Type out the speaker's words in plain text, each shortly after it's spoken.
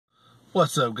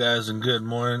What's up, guys, and good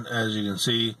morning. As you can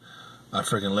see, I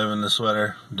freaking live in this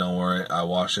sweater. Don't worry, I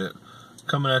wash it.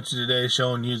 Coming at you today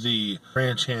showing you the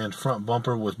ranch hand front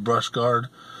bumper with brush guard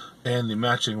and the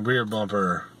matching rear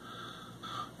bumper.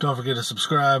 Don't forget to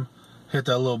subscribe, hit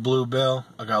that little blue bell.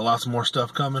 I got lots more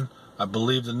stuff coming. I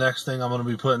believe the next thing I'm going to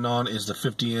be putting on is the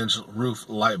 50-inch roof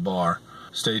light bar.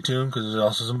 Stay tuned because there's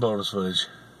also some bonus footage.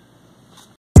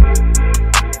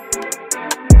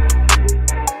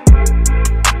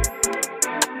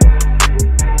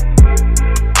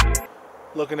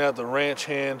 Looking at the ranch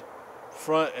hand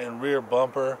front and rear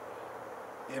bumper,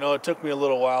 you know, it took me a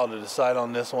little while to decide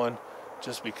on this one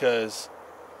just because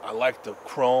I like the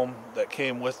chrome that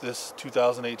came with this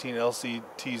 2018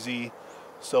 LCTZ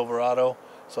Silverado,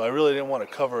 so I really didn't want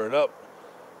to cover it up.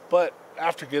 But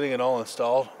after getting it all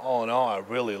installed, all in all, I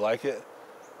really like it.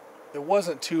 It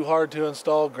wasn't too hard to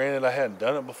install. Granted, I hadn't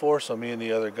done it before, so me and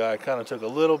the other guy kind of took a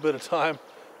little bit of time,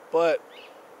 but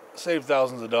saved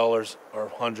thousands of dollars, or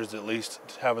hundreds at least,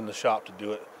 having the shop to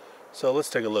do it. So let's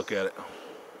take a look at it.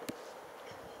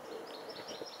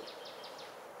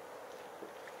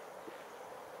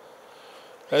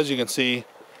 As you can see,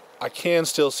 I can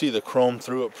still see the chrome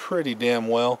through it pretty damn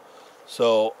well.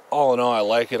 So all in all, I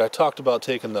like it. I talked about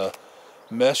taking the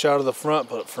mesh out of the front,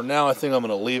 but for now I think I'm going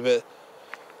to leave it.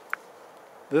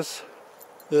 This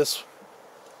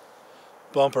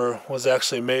bumper was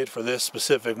actually made for this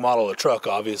specific model of truck,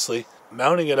 obviously.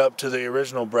 Mounting it up to the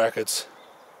original brackets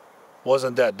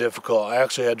wasn't that difficult. I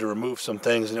actually had to remove some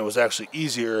things, and it was actually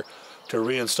easier to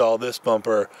reinstall this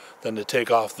bumper than to take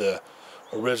off the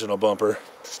original bumper.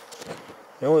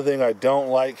 The only thing I don't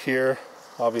like here,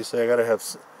 obviously I gotta have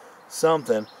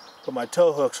something, but my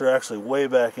tow hooks are actually way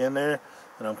back in there,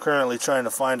 and I'm currently trying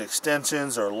to find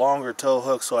extensions or longer tow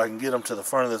hooks so I can get them to the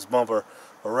front of this bumper.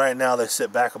 But right now they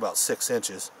sit back about 6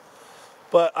 inches.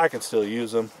 But I can still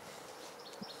use them.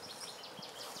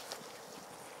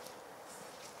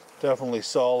 Definitely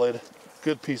solid.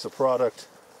 Good piece of product.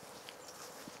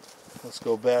 Let's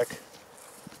go back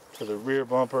to the rear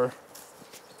bumper.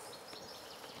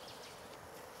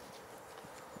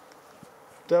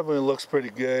 Definitely looks pretty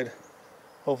good.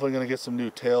 Hopefully going to get some new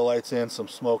tail lights in. Some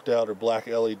smoked out or black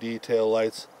LED tail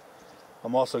lights.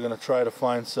 I'm also going to try to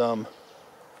find some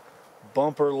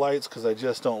bumper lights because I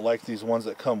just don't like these ones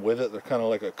that come with it. They're kind of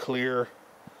like a clear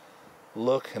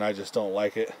look and I just don't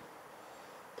like it.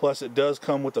 Plus it does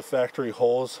come with the factory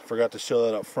holes. Forgot to show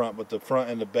that up front, but the front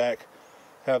and the back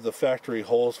have the factory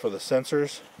holes for the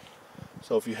sensors.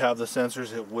 So if you have the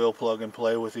sensors, it will plug and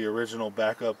play with the original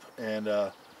backup and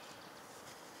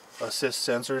assist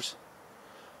sensors.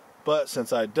 But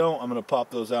since I don't, I'm going to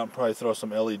pop those out and probably throw some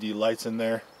LED lights in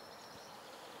there.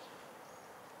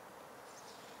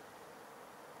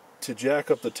 To jack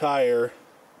up the tire,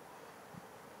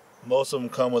 most of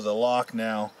them come with a lock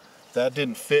now. That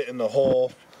didn't fit in the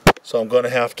hole, so I'm going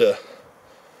to have to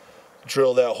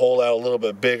drill that hole out a little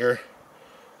bit bigger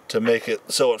to make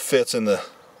it so it fits in the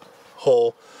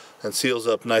hole and seals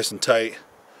up nice and tight.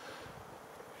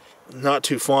 Not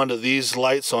too fond of these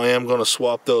lights, so I am going to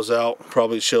swap those out.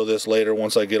 Probably show this later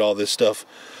once I get all this stuff,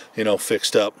 you know,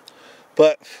 fixed up.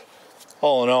 But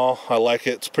all in all, I like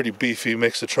it. It's pretty beefy.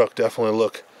 Makes the truck definitely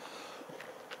look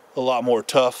a lot more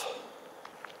tough.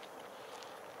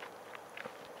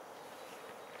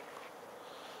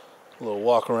 A little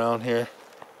walk around here.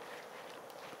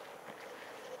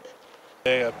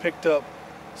 Okay, I picked up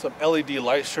some LED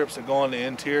light strips that go on the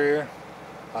interior.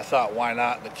 I thought, why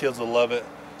not? The kids will love it.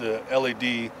 The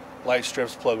LED light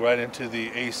strips plug right into the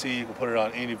AC. You can put it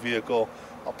on any vehicle.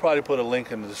 I'll probably put a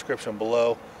link in the description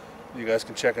below. You guys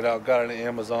can check it out. Got it on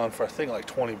Amazon for I think like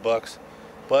 20 bucks.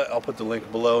 But I'll put the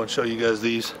link below and show you guys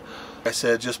these. Like I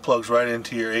said, just plugs right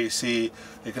into your AC.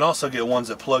 You can also get ones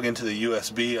that plug into the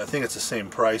USB. I think it's the same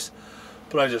price.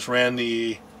 But I just ran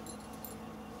the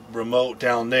remote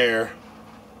down there,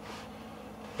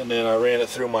 and then I ran it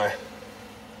through my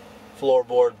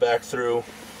floorboard back through.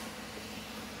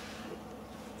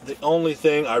 The only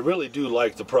thing, I really do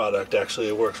like the product actually.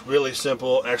 It works really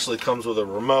simple. Actually comes with a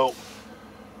remote.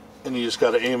 And you just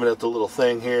got to aim it at the little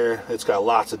thing here. It's got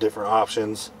lots of different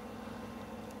options.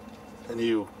 And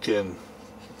you can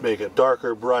make it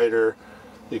darker, brighter.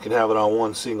 You can have it on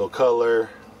one single color.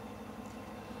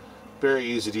 Very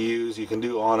easy to use. You can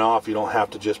do on off. You don't have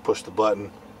to just push the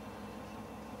button.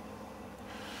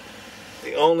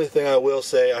 The only thing I will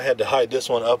say, I had to hide this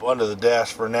one up under the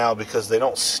dash for now because they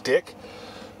don't stick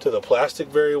to the plastic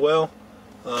very well.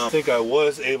 I think I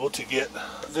was able to get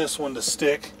this one to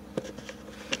stick.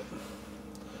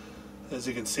 As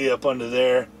you can see up under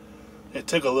there, it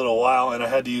took a little while and I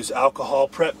had to use alcohol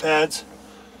prep pads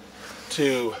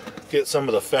to get some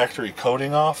of the factory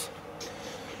coating off.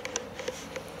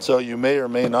 So you may or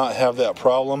may not have that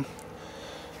problem.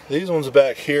 These ones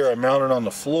back here are mounted on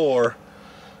the floor,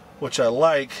 which I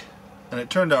like, and it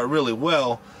turned out really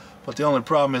well, but the only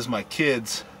problem is my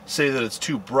kids say that it's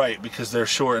too bright because they're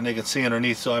short and they can see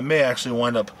underneath, so I may actually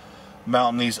wind up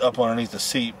mounting these up underneath the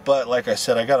seat. But like I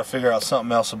said, I got to figure out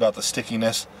something else about the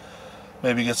stickiness.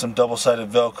 Maybe get some double-sided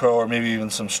Velcro, or maybe even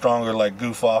some stronger like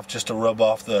Goof Off, just to rub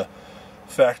off the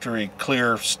factory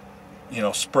clear, you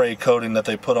know, spray coating that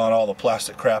they put on all the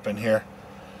plastic crap in here.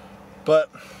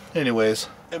 But anyways,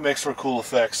 it makes for cool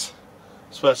effects,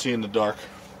 especially in the dark.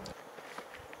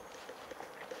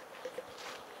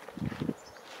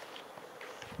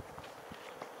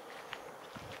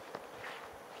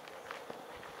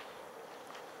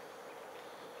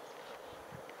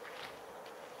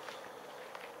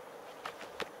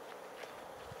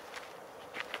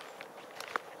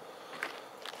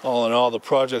 All in all, the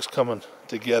project's coming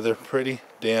together pretty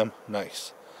damn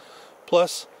nice.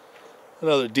 Plus,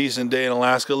 another decent day in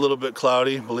Alaska. A little bit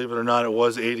cloudy, believe it or not. It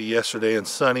was 80 yesterday and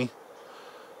sunny,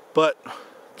 but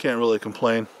can't really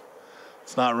complain.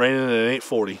 It's not raining and it ain't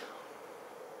 40.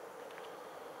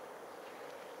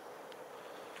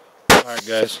 Alright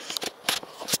guys,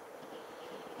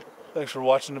 thanks for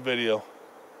watching the video.